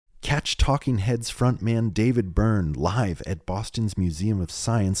Catch Talking Heads frontman David Byrne live at Boston's Museum of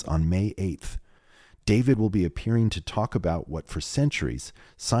Science on May 8th. David will be appearing to talk about what for centuries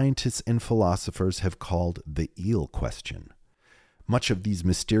scientists and philosophers have called the eel question. Much of these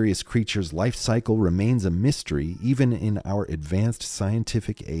mysterious creatures' life cycle remains a mystery even in our advanced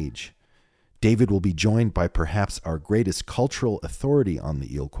scientific age. David will be joined by perhaps our greatest cultural authority on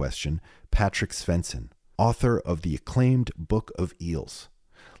the eel question, Patrick Svensson, author of the acclaimed Book of Eels.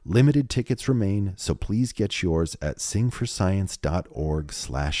 Limited tickets remain, so please get yours at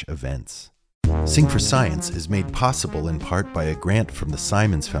singforscience.org/events. Sing for Science is made possible in part by a grant from the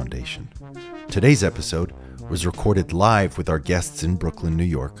Simons Foundation. Today's episode was recorded live with our guests in Brooklyn, New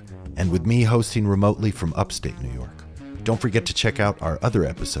York, and with me hosting remotely from upstate New York. Don't forget to check out our other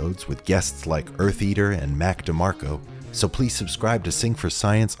episodes with guests like Earth Eater and Mac DeMarco, so please subscribe to Sing for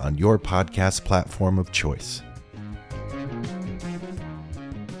Science on your podcast platform of choice.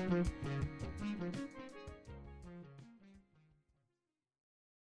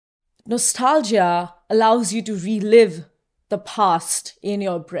 Nostalgia allows you to relive the past in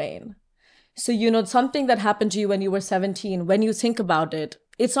your brain. So, something that happened to you when you were 17, when you think about it,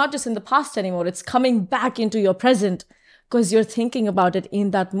 it's not just in the past anymore. It's coming back into your present because you're thinking about it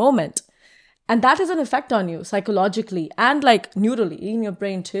in that moment. And that has an effect on you psychologically and neurally in your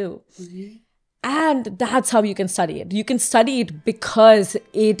brain too. Mm-hmm. And that's how you can study it. You can study it because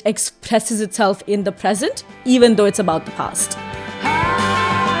it expresses itself in the present, even though it's about the past.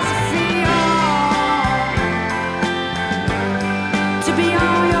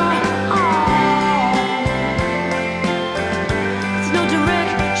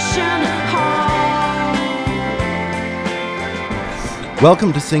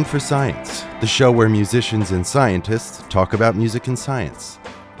 Welcome to Sing for Science, the show where musicians and scientists talk about music and science.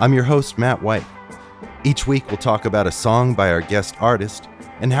 I'm your host, Matt White. Each week we'll talk about a song by our guest artist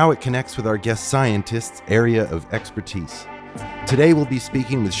and how it connects with our guest scientist's area of expertise. Today we'll be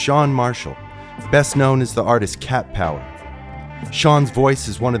speaking with Shawn Marshall, best known as the artist Cat Power. Shawn's voice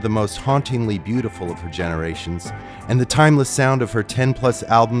is one of the most hauntingly beautiful of her generations, and the timeless sound of her 10-plus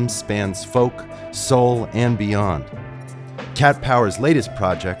albums spans folk, soul, and beyond. Cat Power's latest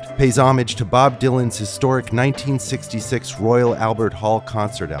project pays homage to Bob Dylan's historic 1966 Royal Albert Hall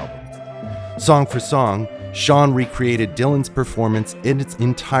concert album. Song for song, Shawn recreated Dylan's performance in its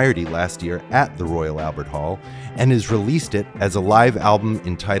entirety last year at the Royal Albert Hall and has released it as a live album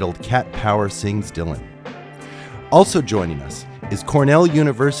entitled Cat Power Sings Dylan. Also joining us is Cornell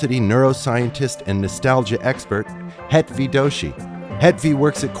University neuroscientist and nostalgia expert Hetvi Doshi. Hetvi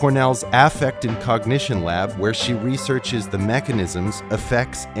works at Cornell's Affect and Cognition Lab, where she researches the mechanisms,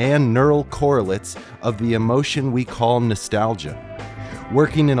 effects, and neural correlates of the emotion we call nostalgia.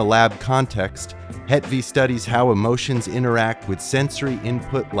 Working in a lab context, Hetvi studies how emotions interact with sensory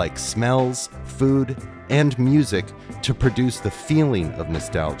input like smells, food, and music to produce the feeling of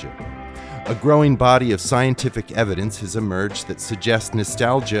nostalgia. A growing body of scientific evidence has emerged that suggests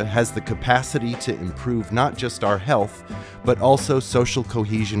nostalgia has the capacity to improve not just our health, but also social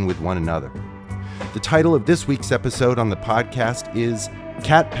cohesion with one another. The title of this week's episode on the podcast is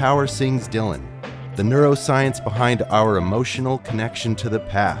Cat Power Sings Dylan, the neuroscience behind our emotional connection to the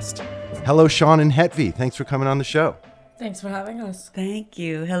past. Hello, Shawn and Hetvi. Thanks for coming on the show. Thanks for having us. Thank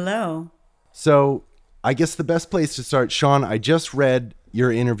you. Hello. So I guess the best place to start, Shawn, I just read your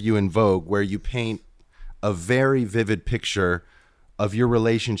interview in Vogue where you paint a very vivid picture of your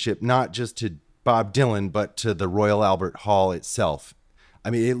relationship, not just to Bob Dylan, but to the Royal Albert Hall itself. I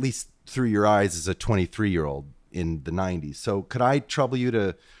mean, at least through your eyes as a 23-year-old in the 90s. So could I trouble you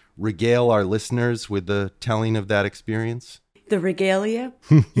to regale our listeners with the telling of that experience? The regalia?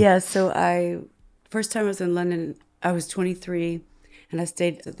 Yeah, so first time I was in London, I was 23, and I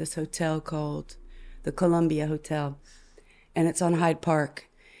stayed at this hotel called the Columbia Hotel. And it's on Hyde Park.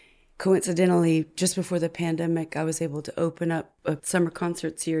 Coincidentally, just before the pandemic, I was able to open up a summer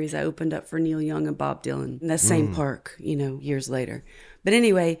concert series. I opened up for Neil Young and Bob Dylan in that same park, years later. But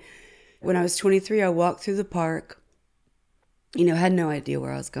anyway, when I was 23, I walked through the park, had no idea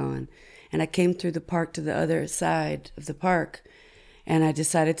where I was going. And I came through the park to the other side of the park, and I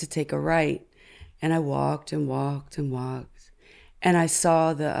decided to take a right. And I walked and walked and walked. And I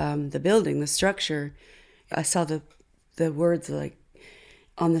saw the building, the structure. I saw the words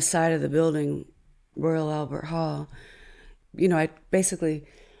on the side of the building, Royal Albert Hall. I basically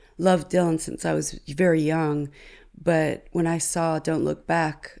loved Dylan since I was very young, but when I saw Don't Look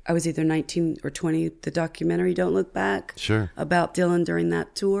Back, I was either 19 or 20, the documentary Don't Look Back, sure, about Dylan during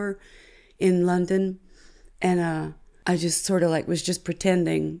that tour in London, and I just sort of was just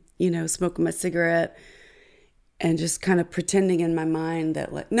pretending, smoking my cigarette, and just kind of pretending in my mind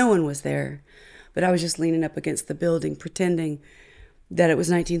that like no one was there, but I was just leaning up against the building pretending that it was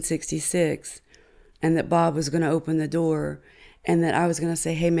 1966 and that Bob was going to open the door and that I was going to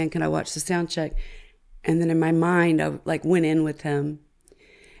say, hey man, can I watch the sound check? And then in my mind, I like went in with him,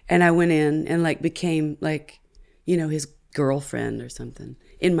 and I went in and like became like, you know, his girlfriend or something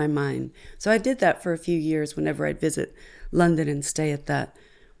in my mind. So I did that for a few years whenever I'd visit London and stay at that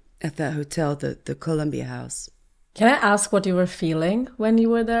hotel, the Columbia House. Can I ask what you were feeling when you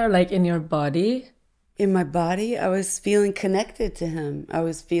were there, like in your body? In my body, I was feeling connected to him. I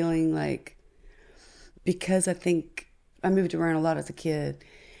was feeling like, because I think I moved around a lot as a kid,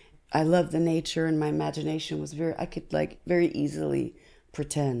 I loved the nature, and my imagination was I could like very easily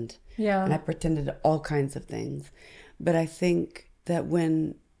pretend. Yeah. And I pretended all kinds of things. But I think that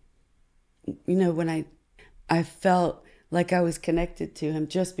when I felt like I was connected to him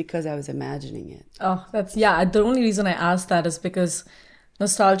just because I was imagining it. Oh, the only reason I asked that is because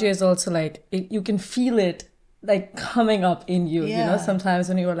nostalgia is also like, you can feel it like coming up in you, you know, sometimes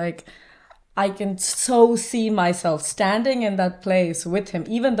when you were like, I can so see myself standing in that place with him,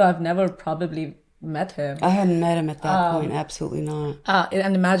 even though I've never probably met him. I hadn't met him at that point, absolutely not.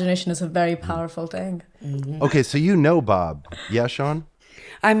 And imagination is a very powerful thing. Mm-hmm. Okay, so you know Bob. Yeah, Sean?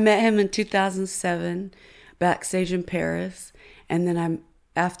 I met him in 2007 backstage in Paris, and then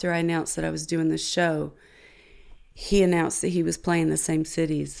after I announced that I was doing the show, he announced that he was playing the same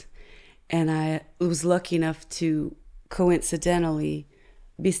cities, and I was lucky enough to coincidentally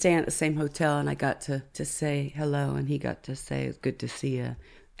be staying at the same hotel, and I got to say hello, and he got to say it's good to see you,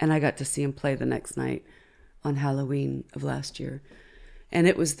 and I got to see him play the next night on Halloween of last year, and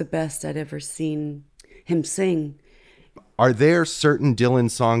it was the best I'd ever seen him sing. Are there certain Dylan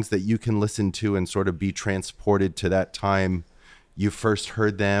songs that you can listen to and sort of be transported to that time you first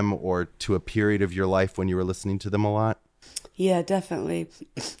heard them, or to a period of your life when you were listening to them a lot? Yeah, definitely.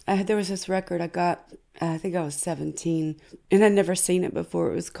 There was this record I got, I think I was 17, and I'd never seen it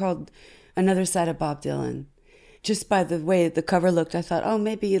before. It was called Another Side of Bob Dylan. Just by the way the cover looked, I thought, oh,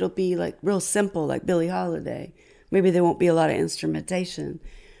 maybe it'll be like real simple, like Billie Holiday. Maybe there won't be a lot of instrumentation.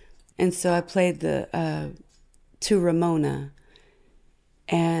 And so I played to Ramona.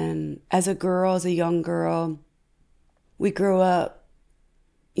 And as a young girl, we grew up,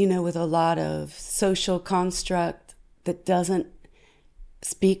 you know, with a lot of social construct that doesn't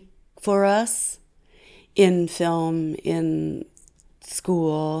speak for us in film, in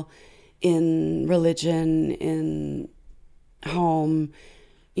school, in religion, in home,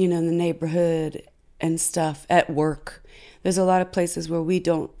 you know, in the neighborhood and stuff, at work. There's a lot of places where we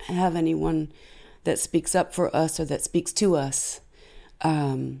don't have anyone that speaks up for us or that speaks to us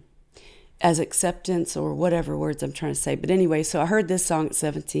as acceptance or whatever words I'm trying to say. But anyway, so I heard this song at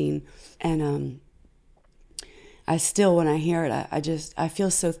 17, and I still, when I hear it, I feel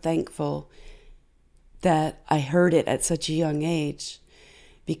so thankful that I heard it at such a young age,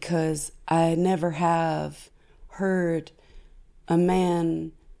 because I never have heard a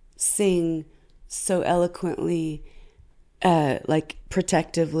man sing so eloquently, like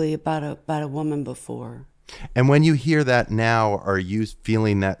protectively about a woman before. And when you hear that now, are you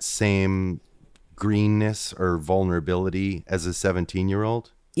feeling that same greenness or vulnerability as a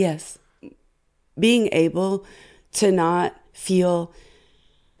 17-year-old? Yes. Being able to not feel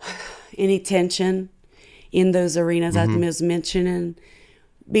any tension in those arenas I was mentioning,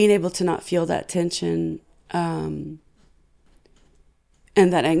 being able to not feel that tension and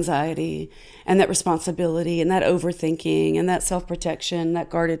that anxiety and that responsibility and that overthinking and that self-protection, that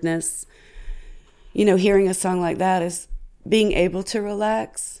guardedness. You know, hearing a song like that is being able to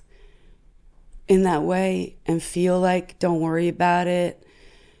relax in that way and feel like, don't worry about it.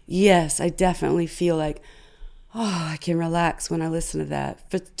 Yes, I definitely feel like, oh, I can relax when I listen to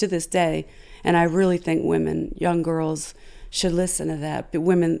that to this day. And I really think women, young girls, should listen to that. But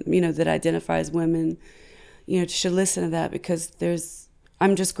women, you know, that identify as women, you know, should listen to that, because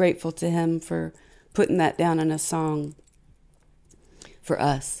I'm just grateful to him for putting that down in a song for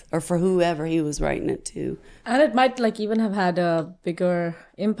us, or for whoever he was writing it to. And it might like even have had a bigger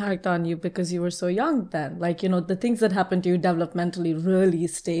impact on you because you were so young then. Like, you know, the things that happen to you developmentally really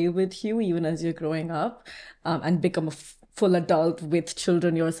stay with you even as you're growing up and become a full adult with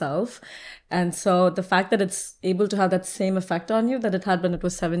children yourself. And so the fact that it's able to have that same effect on you that it had when it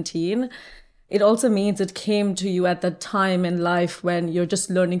was 17, it also means it came to you at that time in life when you're just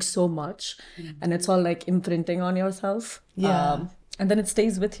learning so much, and it's all like imprinting on yourself. Yeah. And then it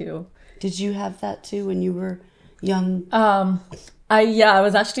stays with you. Did you have that too when you were young? I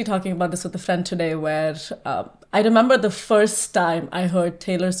was actually talking about this with a friend today where I remember the first time I heard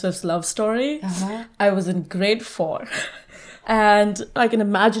Taylor Swift's Love Story. I was in grade 4 and I can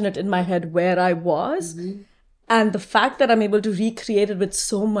imagine it in my head where I was. And the fact that I'm able to recreate it with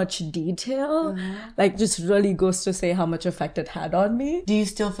so much detail, like just really goes to say how much effect it had on me. Do you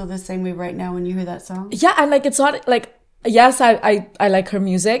still feel the same way right now when you hear that song? Yeah, and like it's not like, yes, I like her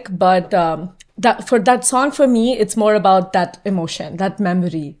music, but that song for me, it's more about that emotion, that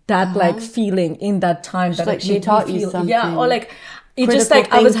memory, that like feeling in that time that like it she made taught me you feel. something. Yeah, or like it Critical just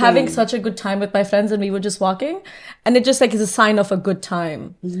like I was having thinking. such a good time with my friends and we were just walking, and it just like is a sign of a good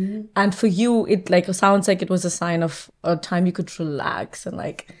time. And for you, it like sounds like it was a sign of a time you could relax and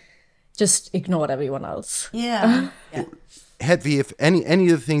like just ignore everyone else. Yeah. Hetvi, if any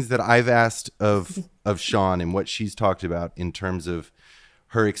of the things that I've asked of Sean and what she's talked about in terms of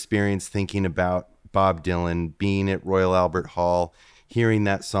her experience thinking about Bob Dylan, being at Royal Albert Hall, hearing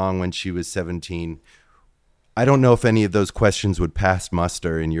that song when she was 17, I don't know if any of those questions would pass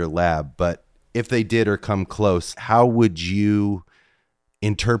muster in your lab, but if they did or come close, how would you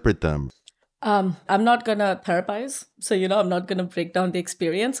interpret them? I'm not gonna therapize, so I'm not gonna break down the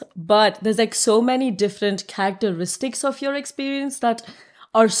experience, but there's like so many different characteristics of your experience that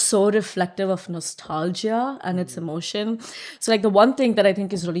are so reflective of nostalgia and its emotion. So like the one thing that I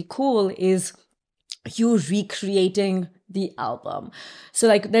think is really cool is you recreating the album. So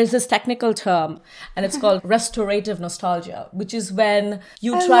like there's this technical term and it's called restorative nostalgia, which is when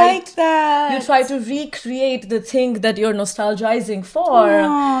you try to recreate the thing that you're nostalgizing for.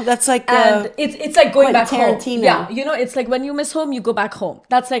 Oh, that's like and it's like going back home. Tarantino. Yeah, it's like when you miss home, you go back home.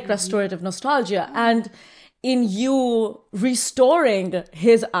 That's like restorative nostalgia. And in you restoring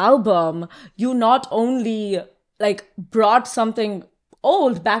his album, you not only like brought something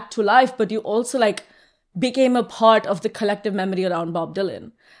old back to life, but you also like became a part of the collective memory around Bob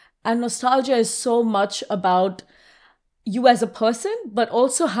Dylan. And nostalgia is so much about you as a person, but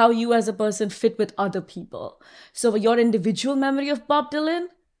also how you as a person fit with other people. So your individual memory of Bob Dylan,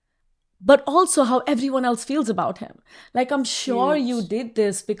 but also how everyone else feels about him. Like I'm sure you did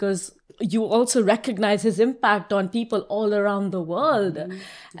this because you also recognize his impact on people all around the world.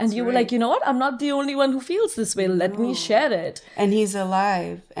 And you were like, you know what? I'm not the only one who feels this way. Let me share it. And he's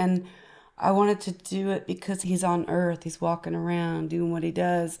alive. And I wanted to do it because he's on earth. He's walking around doing what he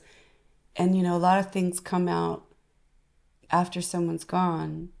does. And, a lot of things come out after someone's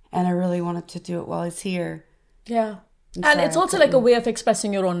gone. And I really wanted to do it while he's here. Yeah. And it's also like a way of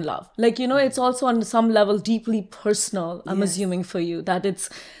expressing your own love. Like, it's also on some level deeply personal, I'm assuming for you, that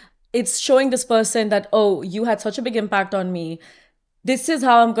it's showing this person that, oh, you had such a big impact on me. This is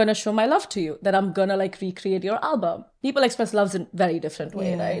how I'm going to show my love to you, that I'm going to like recreate your album. People express love in a very different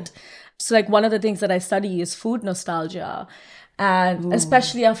way, right? So like one of the things that I study is food nostalgia. And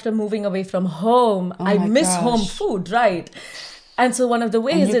especially after moving away from home, I miss home food, right? And so one of the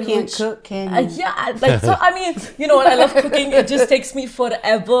ways and you in can't which cook, can you? so I mean, you know what, I love cooking. It just takes me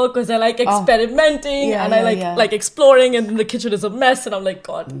forever because I like experimenting and I like exploring, and the kitchen is a mess and I'm like,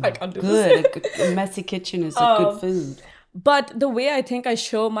 God, I can't do this. A messy kitchen is a good food. But the way I think I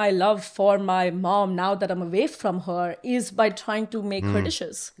show my love for my mom now that I'm away from her is by trying to make her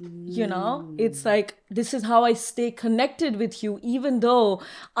dishes. It's like, this is how I stay connected with you, even though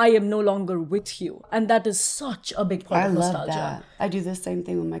I am no longer with you. And that is such a big part of nostalgia. I love that. I do the same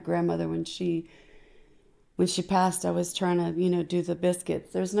thing with my grandmother. When she passed, I was trying to, do the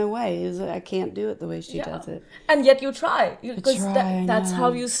biscuits. There's no way. I can't do it the way she does it. And yet you try. Because I that's know.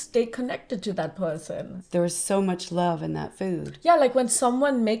 how you stay connected to that person. There was so much love in that food. Yeah, like when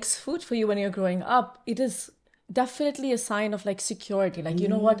someone makes food for you when you're growing up, it is definitely a sign of like security. Like, you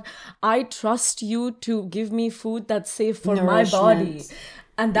know what? I trust you to give me food that's safe for my body.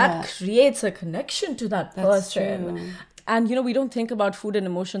 And that creates a connection to that person. True. And, we don't think about food and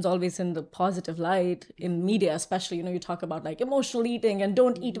emotions always in the positive light in media, especially, you talk about like emotional eating and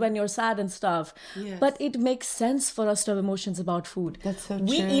don't eat when you're sad and stuff. Yes. But it makes sense for us to have emotions about food. That's so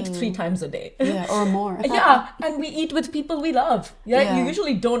We true. eat 3 times a day. Yeah, or more. Yeah, and we eat with people we love. Yeah. You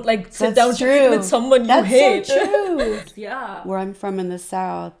usually don't like sit That's down true. to eat with someone you hate. That's so true. Yeah. Where I'm from in the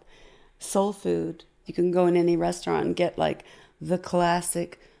South, soul food. You can go in any restaurant and get like the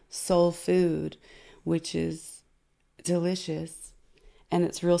classic soul food, which is delicious. And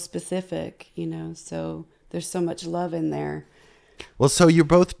it's real specific, so there's so much love in there. Well, so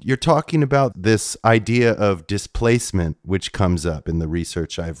you're talking about this idea of displacement, which comes up in the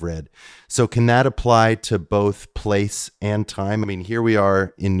research I've read. So can that apply to both place and time? I mean, here we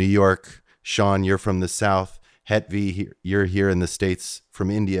are in New York. Sean, you're from the South. Hetvi, you're here in the States from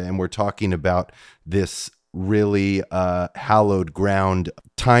India. And we're talking about this really hallowed ground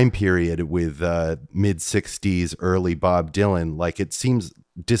time period with mid 60s, early Bob Dylan. Like, it seems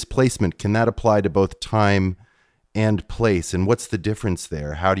displacement, can that apply to both time and place? And what's the difference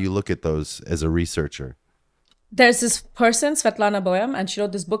there? How do you look at those as a researcher? There's this person, Svetlana Boyam, and she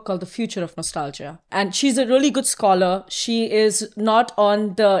wrote this book called The Future of Nostalgia. And she's a really good scholar. She is not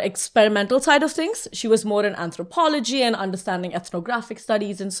on the experimental side of things. She was more in anthropology and understanding ethnographic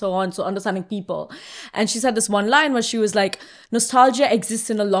studies and so on, so understanding people. And she said this one line where she was like, nostalgia exists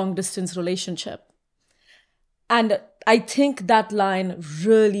in a long distance relationship. And I think that line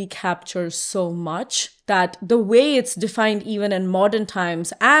really captures so much, that the way it's defined even in modern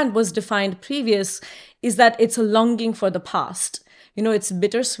times and was defined previous is that it's a longing for the past. You know, it's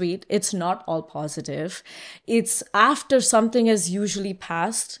bittersweet. It's not all positive. It's after something has usually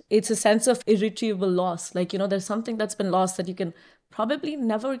passed. It's a sense of irretrievable loss. Like, you know, there's something that's been lost that you can probably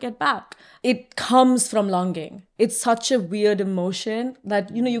never get back. It comes from longing. It's such a weird emotion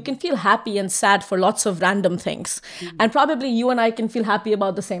that, you know, you can feel happy and sad for lots of random things. And probably you and I can feel happy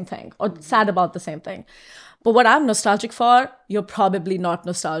about the same thing or sad about the same thing. But what I'm nostalgic for, you're probably not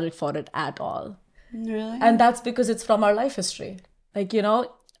nostalgic for it at all. Really? And that's because it's from our life history. Like, you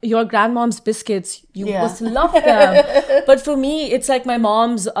know, your grandmom's biscuits, you must love them. But for me, it's like my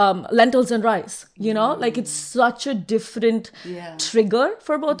mom's lentils and rice, you know? Like, it's such a different trigger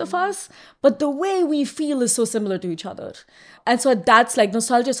for both of us. But the way we feel is so similar to each other. And so that's like,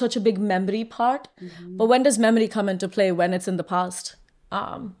 nostalgia is such a big memory part. But when does memory come into play? When it's in the past.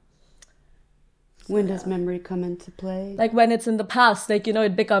 When does memory come into play? Like, when it's in the past, like, you know,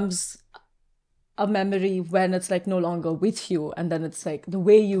 it becomes a memory when it's like no longer with you, and then it's like the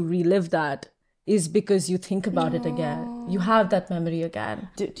way you relive that is because you think about it again. You have that memory again.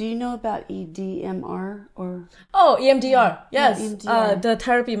 Do you know about EDMR or? Oh, EMDR. Yes. EMDR. The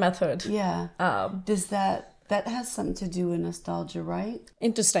therapy method. Yeah. Does that has something to do with nostalgia, right?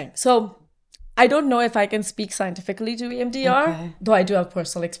 Interesting. So I don't know if I can speak scientifically to EMDR, though I do have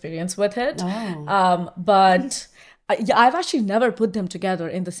personal experience with it. But I've actually never put them together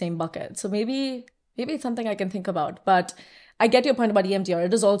in the same bucket. So maybe it's something I can think about. But I get your point about EMDR.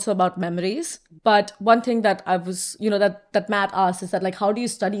 It is also about memories. But one thing that I was, you know, that Matt asked is that, like, how do you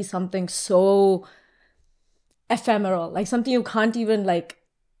study something so ephemeral? Like something you can't even like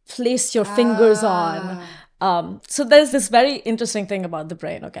place your fingers on. So there's this very interesting thing about the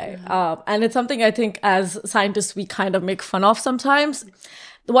brain, okay? And it's something I think as scientists we kind of make fun of sometimes.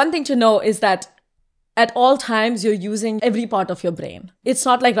 The one thing to know is that at all times, you're using every part of your brain. It's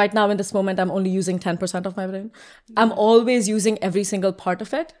not like right now in this moment, I'm only using 10% of my brain. I'm always using every single part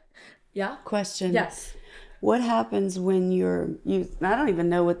of it. Yeah? Question. Yes. What happens when I don't even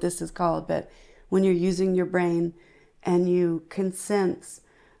know what this is called, but when you're using your brain and you can sense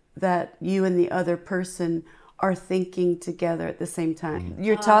that you and the other person are thinking together at the same time.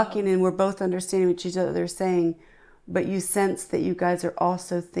 You're talking and we're both understanding what each other is saying, but you sense that you guys are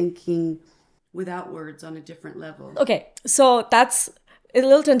also thinking without words on a different level. Okay, so that's a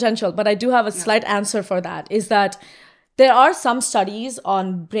little tangential, but I do have a slight answer for that, is that there are some studies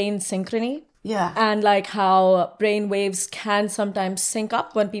on brain synchrony. Yeah. And like how brain waves can sometimes sync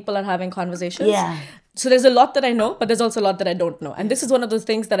up when people are having conversations. Yeah. So there's a lot that I know, but there's also a lot that I don't know. And this is one of those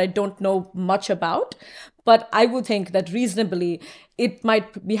things that I don't know much about. But I would think that reasonably it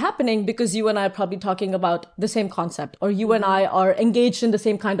might be happening because you and I are probably talking about the same concept, or you and I are engaged in the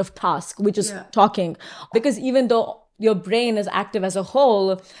same kind of task, which is talking. Because even though your brain is active as a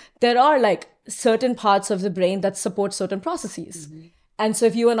whole, there are like certain parts of the brain that support certain processes. And so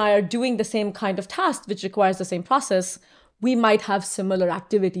if you and I are doing the same kind of task, which requires the same process, we might have similar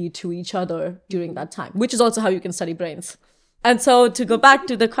activity to each other during that time, which is also how you can study brains. And so to go back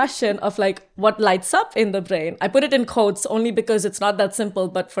to the question of like what lights up in the brain, I put it in quotes only because it's not that simple,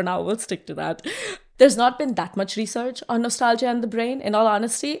 but for now we'll stick to that. There's not been that much research on nostalgia and the brain, in all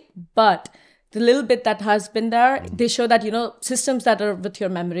honesty, but the little bit that has been there, they show that, you know, systems that are with your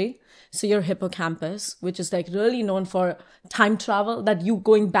memory, so your hippocampus, which is like really known for time travel, that you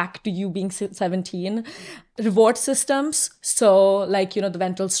going back to you being 17, reward systems. So like, you know, the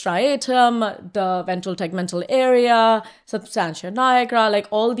ventral striatum, the ventral tegmental area, substantia nigra, like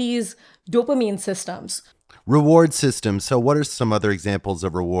all these dopamine systems. Reward systems. So what are some other examples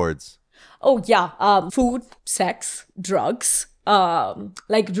of rewards? Oh yeah, food, sex, drugs.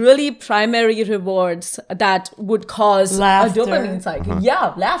 Like really primary rewards that would cause laughter. A dopamine cycle.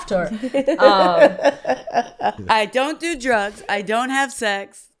 Yeah, laughter. I don't do drugs. I don't have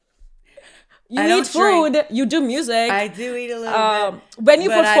sex. You eat food. Drink. You do music. I do eat a little bit. When you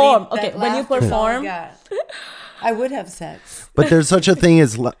perform, when you perform, I would have sex. But there's such a thing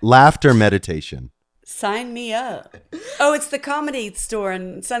as laughter meditation. Sign me up. Oh, it's the Comedy Store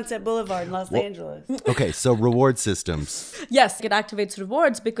in Sunset Boulevard in Los Angeles. Okay, so reward systems. Yes, it activates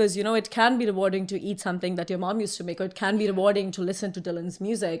rewards because, you know, it can be rewarding to eat something that your mom used to make, or it can be rewarding to listen to Dylan's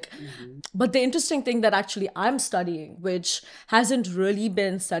music. But the interesting thing that actually I'm studying, which hasn't really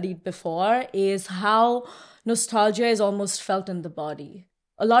been studied before, is how nostalgia is almost felt in the body.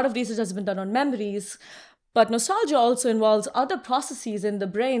 A lot of research has been done on memories, but nostalgia also involves other processes in the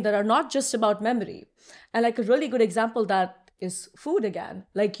brain that are not just about memory. And like a really good example that is food again.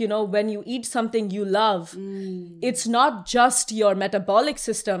 Like, you know, when you eat something you love, it's not just your metabolic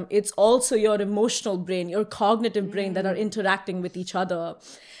system, it's also your emotional brain, your cognitive brain that are interacting with each other.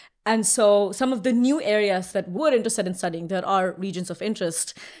 And so some of the new areas that we're interested in studying, there are regions of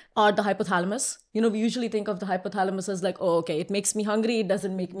interest, are the hypothalamus. You know, we usually think of the hypothalamus as like, oh, okay, it makes me hungry, it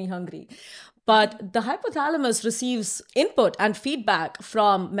doesn't make me hungry. But the hypothalamus receives input and feedback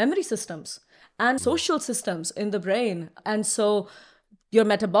from memory systems and social systems in the brain. And so your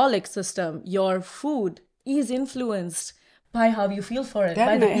metabolic system, your food is influenced by how you feel for it.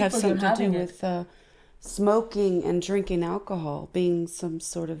 That by might have something to do with smoking and drinking alcohol being some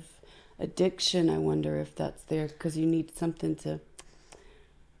sort of addiction. I wonder if that's there because you need something to...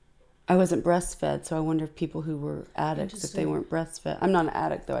 I wasn't breastfed, so I wonder if people who were addicts, if they weren't breastfed. I'm not an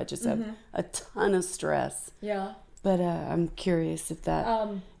addict, though. I just have a ton of stress. Yeah. But I'm curious if that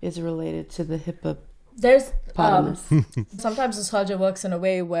is related to the There's hippopotamus. sometimes nostalgia works in a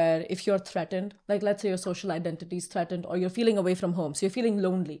way where if you're threatened, like let's say your social identity is threatened, or you're feeling away from home, so you're feeling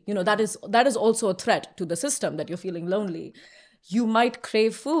lonely. You know, that is also a threat to the system, that you're feeling lonely. You might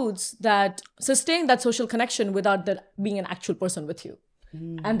crave foods that sustain that social connection without there being an actual person with you.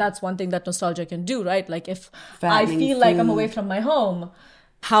 And that's one thing that nostalgia can do, right? Like if I feel like I'm away from my home,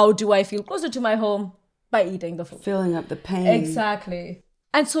 how do I feel closer to my home? By eating the food. Filling up the pain. Exactly.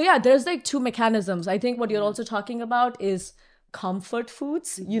 And so, yeah, there's like two mechanisms. I think what you're also talking about is comfort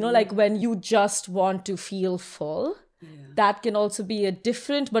foods. You know, like when you just want to feel full, that can also be a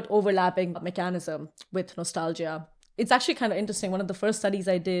different but overlapping mechanism with nostalgia. It's actually kind of interesting. One of the first studies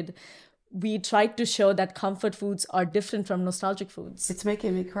I did, we tried to show that comfort foods are different from nostalgic foods. It's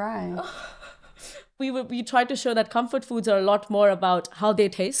making me cry. We tried to show that comfort foods are a lot more about how they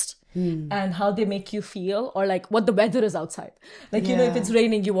taste and how they make you feel, or like what the weather is outside. Like, you know, if it's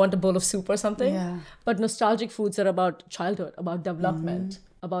raining, you want a bowl of soup or something. Yeah. But nostalgic foods are about childhood, about development,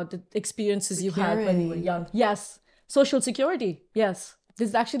 about the experiences you had when you were young. Yes. Social security. Yes.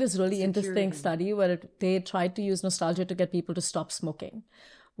 There's actually this really interesting study where they tried to use nostalgia to get people to stop smoking.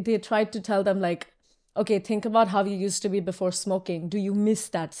 They tried to tell them like, okay, think about how you used to be before smoking. Do you miss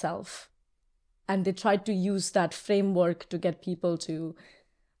that self? And they tried to use that framework to get people to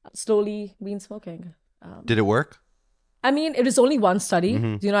slowly wean smoking. Did it work? I mean, it is only one study.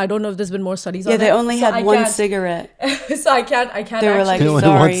 You know, I don't know if there's been more studies on it. Yeah, they only had one cigarette. So I can't They were like, Only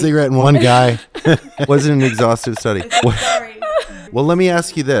sorry. one cigarette and one guy. Wasn't an exhaustive study. Sorry. Well, let me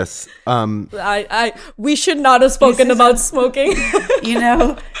ask you this. We should not have spoken about smoking. You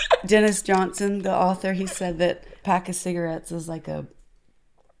know, Dennis Johnson, the author, he said that a pack of cigarettes is like a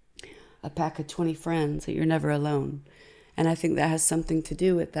pack of 20 friends, that you're never alone. And I think that has something to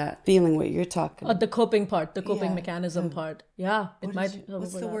do with that feeling what you're talking about. The coping part, the coping mechanism part. Yeah, it might.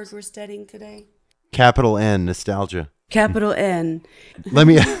 What's the word we're studying today? Capital N, nostalgia. Capital N. Let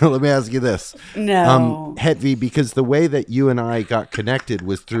me ask you this. No. Hetvi, because the way that you and I got connected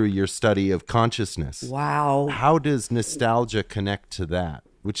was through your study of consciousness. Wow. How does nostalgia connect to that,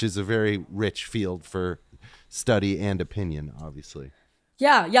 which is a very rich field for study and opinion, obviously?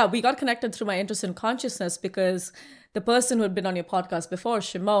 Yeah, we got connected through my interest in consciousness because the person who had been on your podcast before,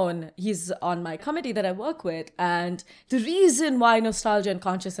 Shimon, he's on my committee that I work with. And the reason why nostalgia and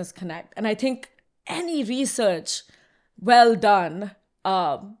consciousness connect, and I think any research well done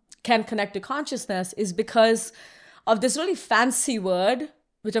can connect to consciousness, is because of this really fancy word,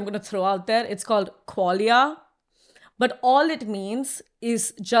 which I'm going to throw out there. It's called qualia. But all it means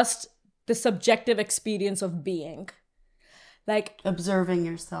is just the subjective experience of being. Like observing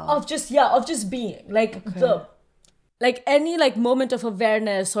yourself. Of just being. Like like any like moment of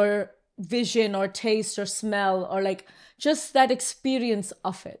awareness or vision or taste or smell, or like just that experience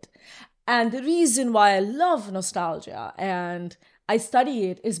of it. And the reason why I love nostalgia and I study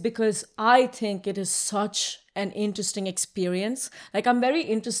it is because I think it is such an interesting experience. Like I'm very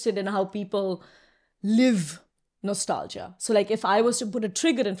interested in how people live nostalgia. So like if I was to put a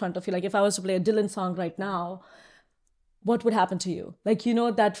trigger in front of you, like if I was to play a Dylan song right now, what would happen to you? Like, you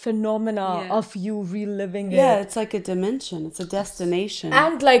know, that phenomena of you reliving it. Yeah, it's like a dimension. It's a destination.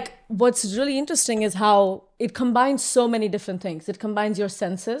 And like, what's really interesting is how it combines so many different things. It combines your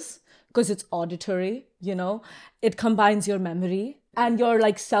senses, because it's auditory, it combines your memory and your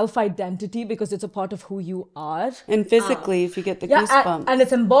like self-identity because it's a part of who you are. And physically, if you get the goosebumps. And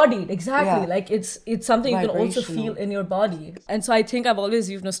it's embodied, exactly. Yeah. Like it's something you can also Vibrational. feel in your body. And so I think I've always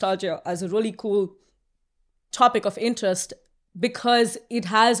viewed nostalgia as a really cool topic of interest because it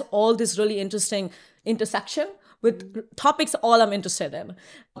has all this really interesting intersection with topics all I'm interested in.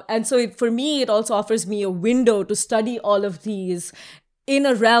 And so for me, it also offers me a window to study all of these in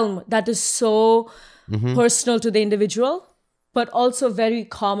a realm that is so personal to the individual, but also very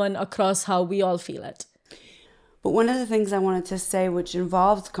common across how we all feel it. But one of the things I wanted to say, which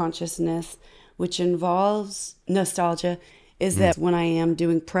involves consciousness, which involves nostalgia, is that when I am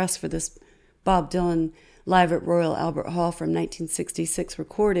doing press for this Bob Dylan Live at Royal Albert Hall from 1966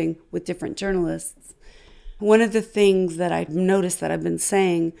 recording with different journalists, one of the things that I've noticed that I've been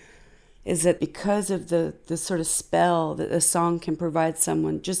saying is that because of the sort of spell that a song can provide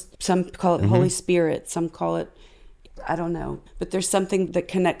someone, just some call it Holy Spirit, some call it, I don't know, but there's something that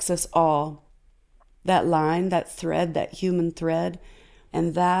connects us all. That line, that thread, that human thread,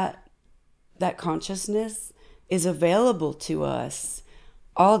 and that consciousness is available to us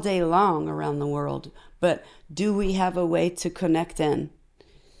all day long around the world. But do we have a way to connect in?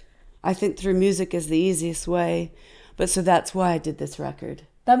 I think through music is the easiest way. But so that's why I did this record.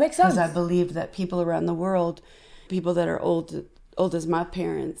 That makes sense. Because I believed that people around the world, people that are old as my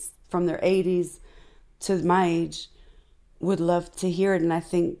parents, from their 80s to my age, would love to hear it. And I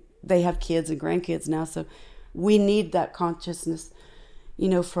think they have kids and grandkids now. So we need that consciousness,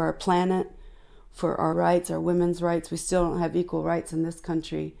 for our planet, for our rights, our women's rights. We still don't have equal rights in this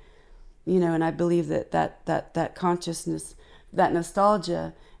country, and I believe that consciousness, that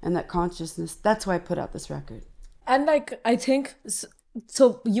nostalgia and that consciousness, that's why I put out this record. And I think,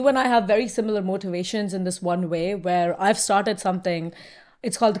 so you and I have very similar motivations in this one way where I've started something,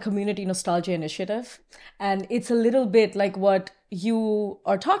 it's called the Community Nostalgia Initiative. And it's a little bit like what you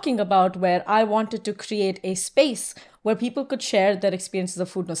are talking about, where I wanted to create a space where people could share their experiences of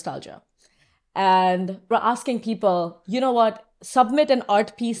food nostalgia. And we're asking people, submit an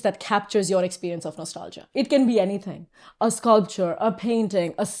art piece that captures your experience of nostalgia. It can be anything. A sculpture, a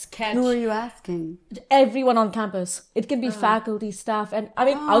painting, a sketch. Who are you asking? Everyone on campus. It can be faculty, staff, and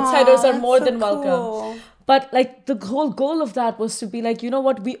outsiders are more than welcome. Cool. But the whole goal of that was to be like,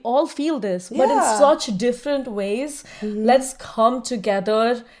 we all feel this, but in such different ways. Let's come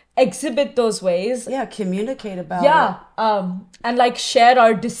together, exhibit those ways. Yeah, communicate about it. And share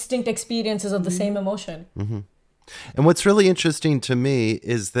our distinct experiences of the same emotion. And what's really interesting to me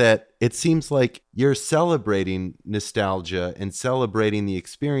is that it seems like you're celebrating nostalgia and celebrating the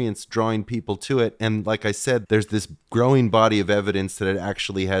experience, drawing people to it. And like I said, there's this growing body of evidence that it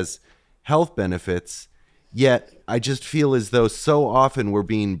actually has health benefits. Yet I just feel as though so often we're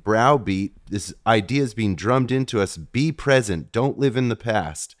being browbeat. This idea is being drummed into us. Be present. Don't live in the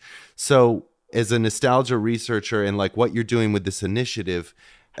past. So as a nostalgia researcher and what you're doing with this initiative,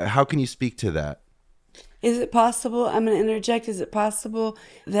 how can you speak to that? Is it possible, I'm going to interject, is it possible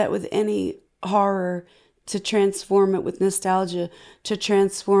that with any horror to transform it with nostalgia, to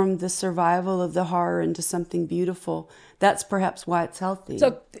transform the survival of the horror into something beautiful? That's perhaps why it's healthy.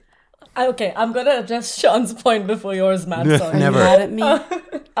 So, okay, I'm going to address Sean's point before yours, Matt. Sorry. Never. Are you mad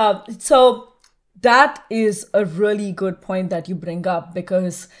at me? So that is a really good point that you bring up,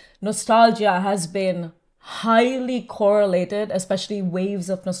 because nostalgia has been highly correlated, especially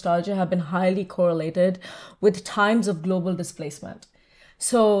waves of nostalgia have been highly correlated with times of global displacement.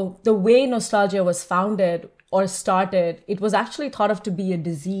 So the way nostalgia was founded or started, it was actually thought of to be a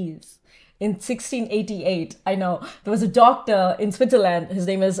disease. In 1688, I know, there was a doctor in Switzerland, his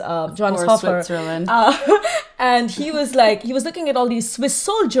name is Johannes Hofer. Switzerland. And he was looking at all these Swiss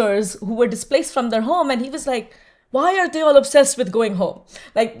soldiers who were displaced from their home, and he was like, why are they all obsessed with going home?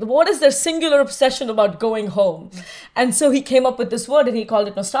 What is their singular obsession about going home? And so he came up with this word and he called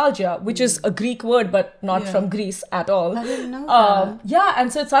it nostalgia, which is a Greek word, but not from Greece at all. I didn't know that. Yeah,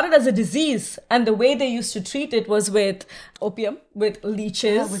 and so it started as a disease. And the way they used to treat it was with opium, with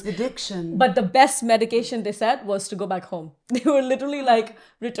leeches. Yeah, with addiction. But the best medication, they said, was to go back home. They were literally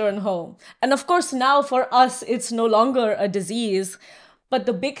return home. And of course, now for us, it's no longer a disease. But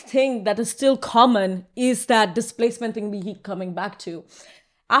the big thing that is still common is that displacement thing we keep coming back to.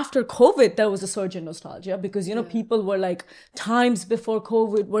 After COVID, there was a surge in nostalgia because, people were times before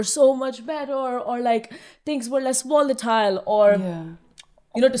COVID were so much better, or things were less volatile, or,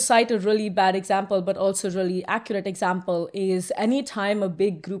 to cite a really bad example, but also really accurate example is anytime a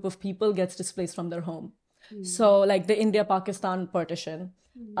big group of people gets displaced from their home. So the India-Pakistan partition,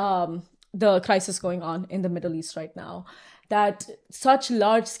 the crisis going on in the Middle East right now. that such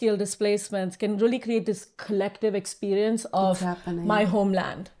large scale displacements can really create this collective experience of my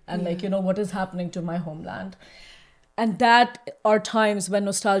homeland and like, you know, what is happening to my homeland. And that are times when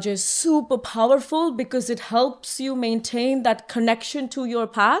nostalgia is super powerful because it helps you maintain that connection to your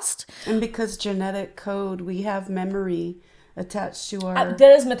past. And because genetic code, we have memory attached to our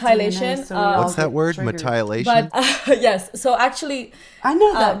there is methylation. DNA, so what's that word? triggered. Methylation? But yes, so actually I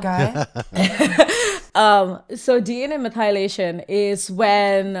know that guy. so DNA methylation is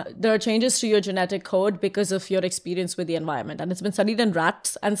when there are changes to your genetic code because of your experience with the environment. And it's been studied in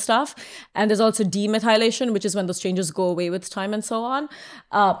rats and stuff. And there's also demethylation, which is when those changes go away with time and so on.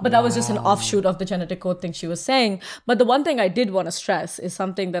 But that was just an offshoot of the genetic code thing she was saying. But the one thing I did want to stress is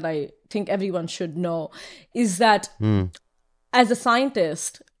something that I think everyone should know is that as a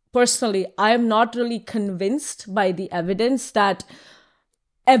scientist, personally, I am not really convinced by the evidence that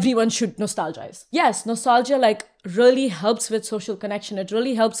everyone should nostalgize. Yes, nostalgia like really helps with social connection. It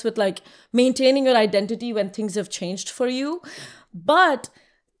really helps with like maintaining your identity when things have changed for you. But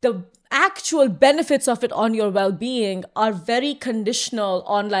the actual benefits of it on your well-being are very conditional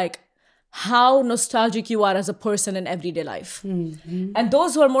on like how nostalgic you are as a person in everyday life. Mm-hmm. And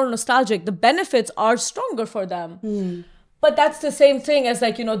those who are more nostalgic, the benefits are stronger for them. But that's the same thing as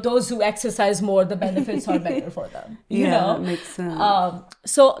like, you know, those who exercise more, the benefits are better for them. You know? That makes sense.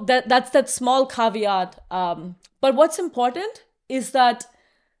 So that's that small caveat. But what's important is that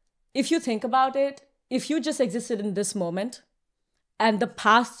if you think about it, if you just existed in this moment and the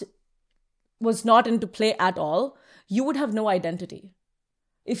past was not into play at all, you would have no identity.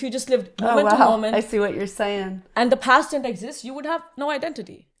 If you just lived moment to moment. I see what you're saying. And the past didn't exist, you would have no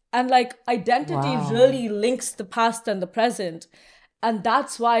identity. And like identity really links the past and the present. And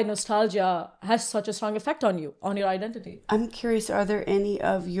that's why nostalgia has such a strong effect on you, on your identity. I'm curious, are there any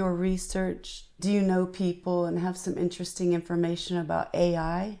of your research, do you know people and have some interesting information about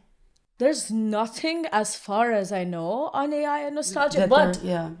AI? There's nothing as far as I know on AI and nostalgia, but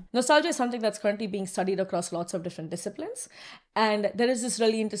nostalgia is something that's currently being studied across lots of different disciplines. And there is this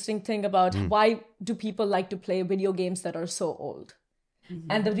really interesting thing about why do people like to play video games that are so old?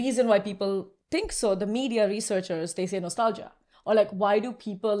 And the reason why people think so, the media researchers, they say nostalgia. Or like, why do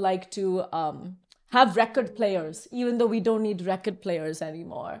people like to have record players, even though we don't need record players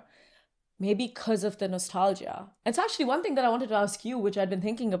anymore? Maybe because of the nostalgia. It's actually one thing that I wanted to ask you, which I'd been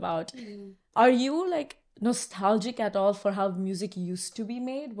thinking about. Are you like nostalgic at all for how music used to be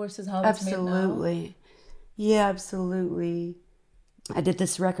made versus how it's made now? Absolutely. Yeah, absolutely. I did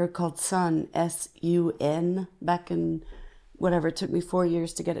this record called Sun, S-U-N, back in whatever, it took me 4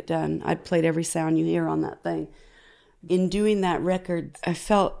 years to get it done. I played every sound you hear on that thing. In doing that record, I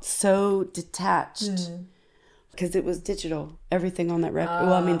felt so detached because it was digital, everything on that record.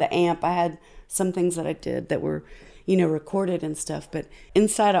 Well, I mean, the amp, I had some things that I did that were, you know, recorded and stuff. But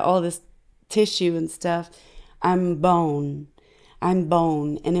inside of all this tissue and stuff, I'm bone. And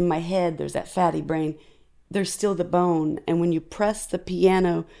in my head, there's that fatty brain. There's still the bone. And when you press the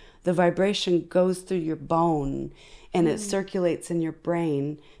piano, the vibration goes through your bone and it circulates in your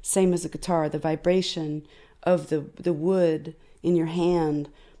brain, same as a guitar. The vibration of the wood in your hand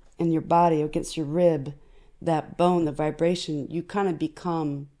and your body against your rib, that bone, the vibration, you kind of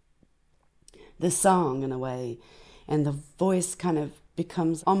become the song in a way. And the voice kind of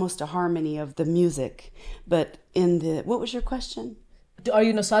becomes almost a harmony of the music. But what was your question? Are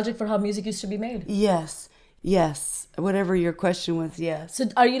you nostalgic for how music used to be made? Yes. Whatever your question was, yes. So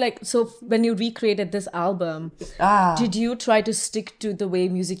are you like, so when you recreated this album, did you try to stick to the way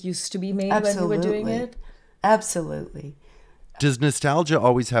music used to be made when you were doing it? Absolutely. Does nostalgia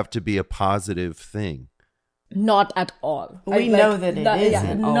always have to be a positive thing? Not at all. We know that it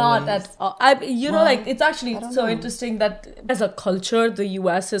isn't. Not at all. Like it's actually so interesting that as a culture, the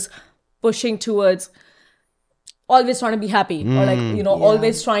US is pushing towards always trying to be happy or like, you know,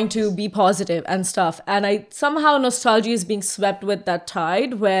 always trying to be positive and stuff. And somehow nostalgia is being swept with that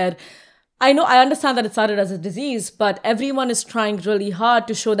tide where I understand that it started as a disease, but everyone is trying really hard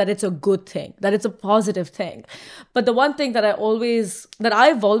to show that it's a good thing, that it's a positive thing. But the one thing that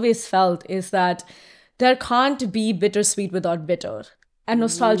I've always felt is that there can't be bittersweet without bitter. And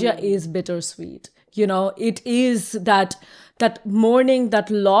nostalgia is bittersweet. You know, it is that mourning, that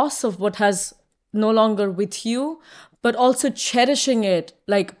loss of what has no longer with you, but also cherishing it,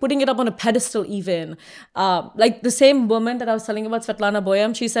 like putting it up on a pedestal even. Like the same woman that I was telling about, Svetlana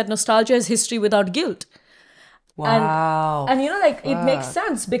Boyam, she said nostalgia is history without guilt. Wow. And you know, like it makes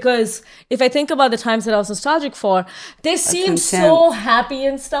sense because if I think about the times that I was nostalgic for, they seemed so happy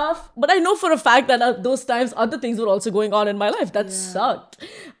and stuff. But I know for a fact that those times, other things were also going on in my life that sucked.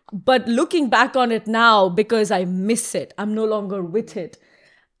 But looking back on it now, because I miss it, I'm no longer with it.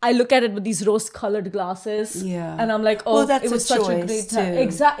 I look at it with these rose-colored glasses, and I'm like, "Oh, that's it was a such a choice, great time." too.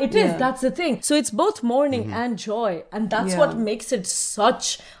 Exactly, it is. That's the thing. So it's both mourning and joy, and that's what makes it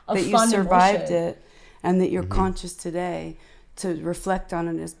such a that fun you survived emotion. it, and that you're conscious today to reflect on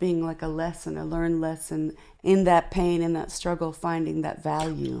it as being like a lesson, a learned lesson in that pain, in that struggle, finding that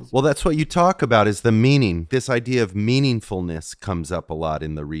value. Well, that's what you talk about is the meaning. This idea of meaningfulness comes up a lot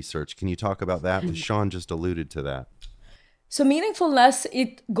in the research. Can you talk about that? Sean just alluded to that. So meaningfulness,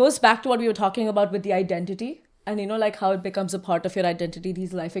 it goes back to what we were talking about with the identity, and like how it becomes a part of your identity,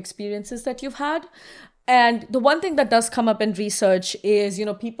 these life experiences that you've had. And the one thing that does come up in research is,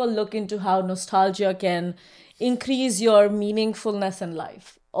 people look into how nostalgia can increase your meaningfulness in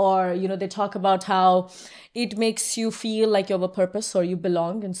life. Or, they talk about how it makes you feel like you have a purpose or you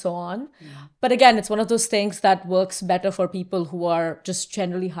belong and so on. But again, it's one of those things that works better for people who are just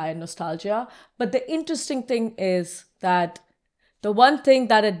generally high in nostalgia. But the interesting thing is that the one thing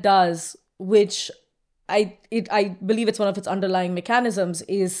that it does, which I believe it's one of its underlying mechanisms,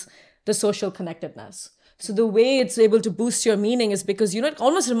 is the social connectedness. So the way it's able to boost your meaning is because, it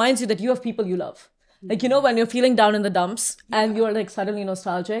almost reminds you that you have people you love. Like, when you're feeling down in the dumps and you're like suddenly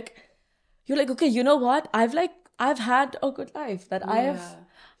nostalgic, you're like, okay, you know what? I've had a good life, that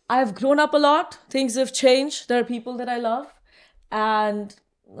I've grown up a lot. Things have changed. There are people that I love. And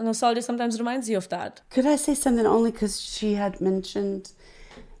nostalgia sometimes reminds you of that. Could I say something only because she had mentioned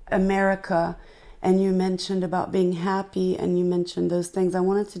America and you mentioned about being happy and you mentioned those things. I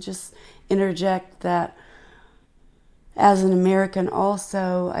wanted to just interject that as an American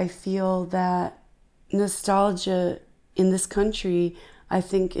also, I feel that nostalgia in this country, I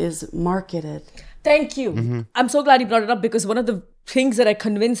think, is marketed. Thank you. I'm so glad you brought it up, because one of the things that I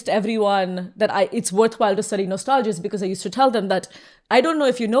convinced everyone that it's worthwhile to study nostalgia is because I used to tell them that, I don't know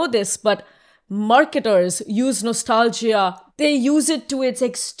if you know this, but marketers use nostalgia. They use it to its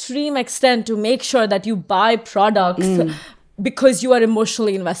extreme extent to make sure that you buy products because you are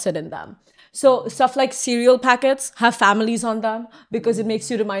emotionally invested in them. So stuff like cereal packets have families on them because it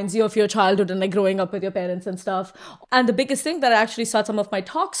reminds you of your childhood and like growing up with your parents and stuff. And the biggest thing that I actually start some of my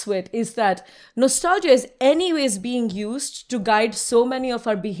talks with is that nostalgia is anyways being used to guide so many of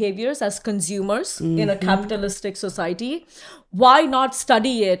our behaviors as consumers in a capitalistic society. Why not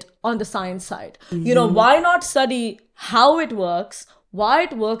study it on the science side? Why not study how it works, why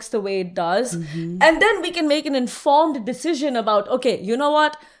it works the way it does, and then we can make an informed decision about, okay, you know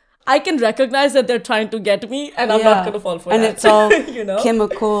what? I can recognize that they're trying to get me, and I'm not going to fall for and that. And it's all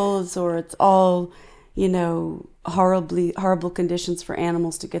chemicals, or it's all, horrible conditions for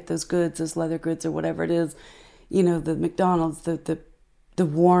animals to get those goods, those leather goods or whatever it is. The McDonald's, the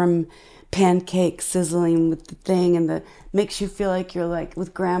warm pancake sizzling with the thing, and the makes you feel like you're like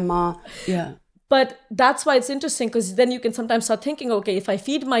with grandma. Yeah. But that's why it's interesting, because then you can sometimes start thinking, okay, if I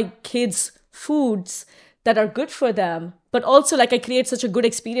feed my kids foods that are good for them, but also like I create such a good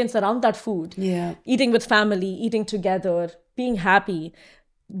experience around that food. Yeah. Eating with family, eating together, being happy.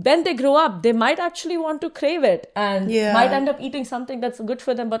 When they grow up, they might actually want to crave it and might end up eating something that's good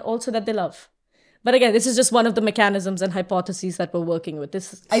for them, but also that they love. But again, this is just one of the mechanisms and hypotheses that we're working with.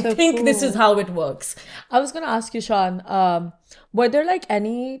 I think this is how it works. I was going to ask you, Sean, were there like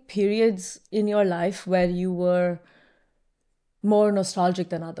any periods in your life where you were more nostalgic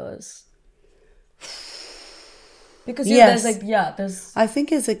than others? Because there's... I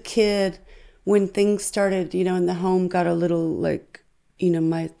think as a kid, when things started, in the home got a little like,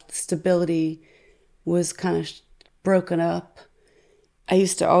 my stability was kind of broken up. I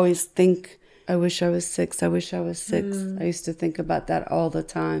used to always think, I wish I was 6. I wish I was 6. I used to think about that all the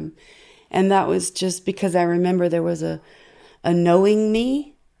time. And that was just because I remember there was a knowing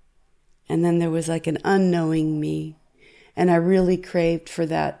me, and then there was like an unknowing me. And I really craved for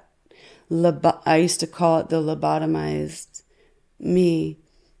that. I used to call it the lobotomized me,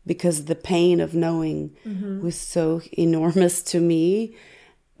 because the pain of knowing was so enormous to me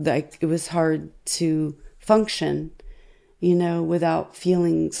that it was hard to function, without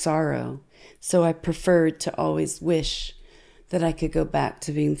feeling sorrow. So I preferred to always wish that I could go back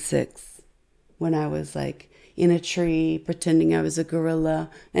to being 6 when I was like in a tree pretending I was a gorilla.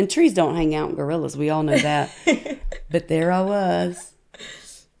 And trees don't hang out in gorillas. We all know that. But there I was.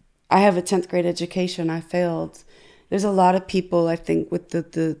 I have a 10th grade education. I failed. There's a lot of people, I think, with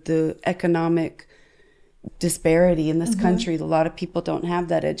the economic disparity in this country. A lot of people don't have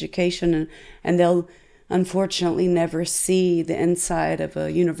that education, and they'll unfortunately never see the inside of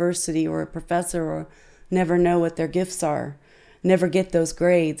a university or a professor, or never know what their gifts are, never get those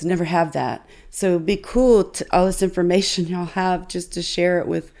grades, never have that. So it'd be cool to all this information y'all have just to share it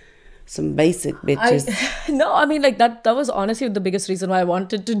with some basic bitches. No, I mean, like that was honestly the biggest reason why I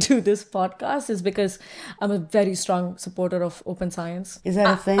wanted to do this podcast, is because I'm a very strong supporter of open science. Is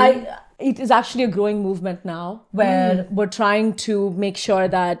that a thing? It is actually a growing movement now where we're trying to make sure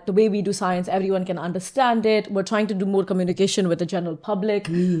that the way we do science, everyone can understand it. We're trying to do more communication with the general public.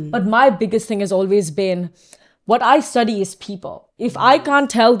 But my biggest thing has always been, what I study is people. If I can't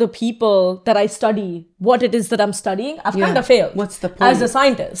tell the people that I study what it is that I'm studying, I've kind of failed. What's the point? As a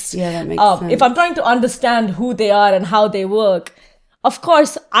scientist. Yeah, that makes sense. If I'm trying to understand who they are and how they work, of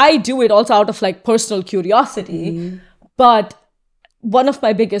course, I do it also out of like personal curiosity. But one of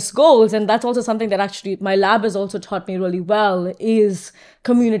my biggest goals, and that's also something that actually my lab has also taught me really well, is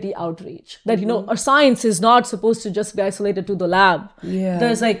community outreach. That, you know, our science is not supposed to just be isolated to the lab. Yeah.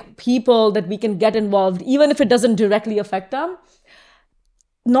 There's like people that we can get involved, even if it doesn't directly affect them.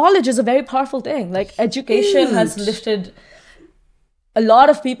 Knowledge is a very powerful thing. Like education has lifted a lot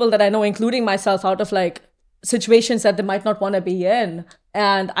of people that I know, including myself, out of like situations that they might not want to be in.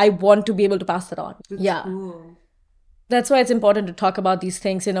 And I want to be able to pass that on. That's cool. That's why it's important to talk about these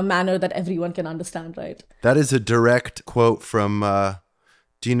things in a manner that everyone can understand, right? That is a direct quote from,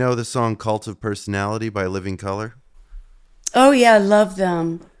 do you know the song Cult of Personality by Living Colour? Oh, yeah, I love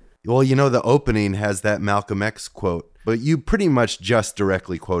them. Well, you know, the opening has that Malcolm X quote, but you pretty much just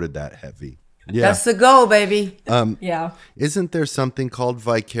directly quoted that, Hetvi. Yeah. That's the goal, baby. Yeah. Isn't there something called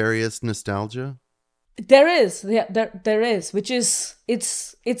vicarious nostalgia? There is, there is, which is,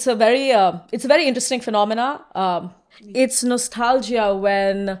 it's a very interesting phenomena. It's nostalgia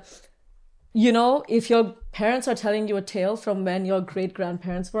when, you know, if your parents are telling you a tale from when your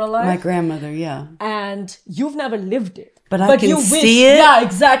great-grandparents were alive. My grandmother, yeah. And you've never lived it. But I can see it. Yeah,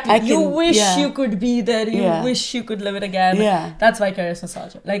 exactly. You wish you could be there. You wish you could live it again. Yeah. That's vicarious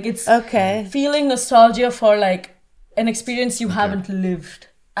nostalgia. Like, it's feeling nostalgia for like an experience you haven't lived.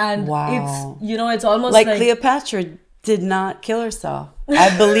 And it's, you know, it's almost like Cleopatra did not kill herself.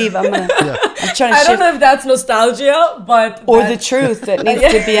 I believe I'm trying to I don't know if that's nostalgia, but... Or the truth that needs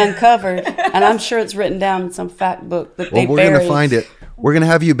to be uncovered. And I'm sure it's written down in some fact book that they buried. We're going to find it. We're going to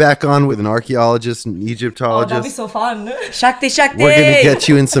have you back on with an archaeologist and Egyptologist. Oh, that'd be so fun. Shakti. We're going to get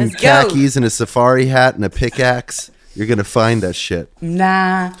you in some khakis and a safari hat and a pickaxe. You're going to find that shit.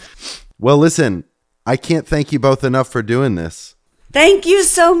 Nah. Well, listen, I can't thank you both enough for doing this. Thank you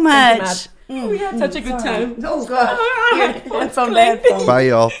so much. We had such a good time. Oh, God. It's so bad. Bye,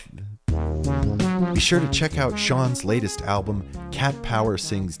 y'all. Be sure to check out Sean's latest album, Cat Power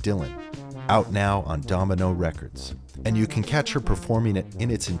Sings Dylan, out now on Domino Records. And you can catch her performing it in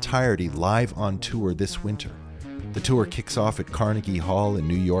its entirety live on tour this winter. The tour kicks off at Carnegie Hall in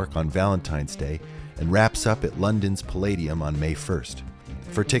New York on Valentine's Day and wraps up at London's Palladium on May 1st.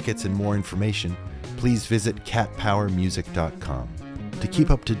 For tickets and more information, please visit catpowermusic.com. To keep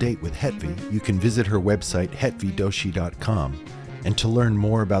up to date with Hetvi, you can visit her website, hetvidoshi.com. And to learn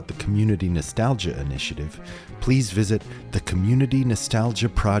more about the Community Nostalgia Initiative, please visit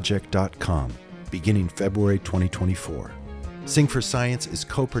thecommunitynostalgiaproject.com, beginning February 2024. Sing for Science is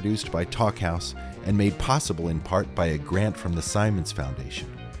co-produced by Talkhouse and made possible in part by a grant from the Simons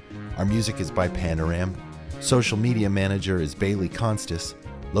Foundation. Our music is by Panoram. Social media manager is Bailey Constas.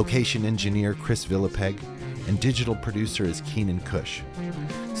 Location engineer Chris Villapeg. And digital producer is Keenan Cush.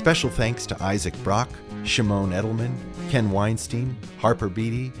 Special thanks to Isaac Brock, Shimon Edelman, Ken Weinstein, Harper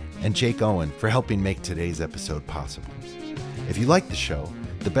Beatty, and Jake Owen for helping make today's episode possible. If you like the show,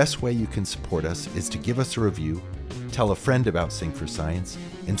 the best way you can support us is to give us a review, tell a friend about Sing for Science,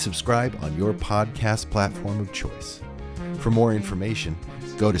 and subscribe on your podcast platform of choice. For more information,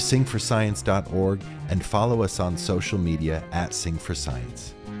 go to singforscience.org and follow us on social media at Sing for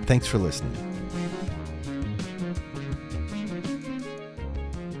Science. Thanks for listening.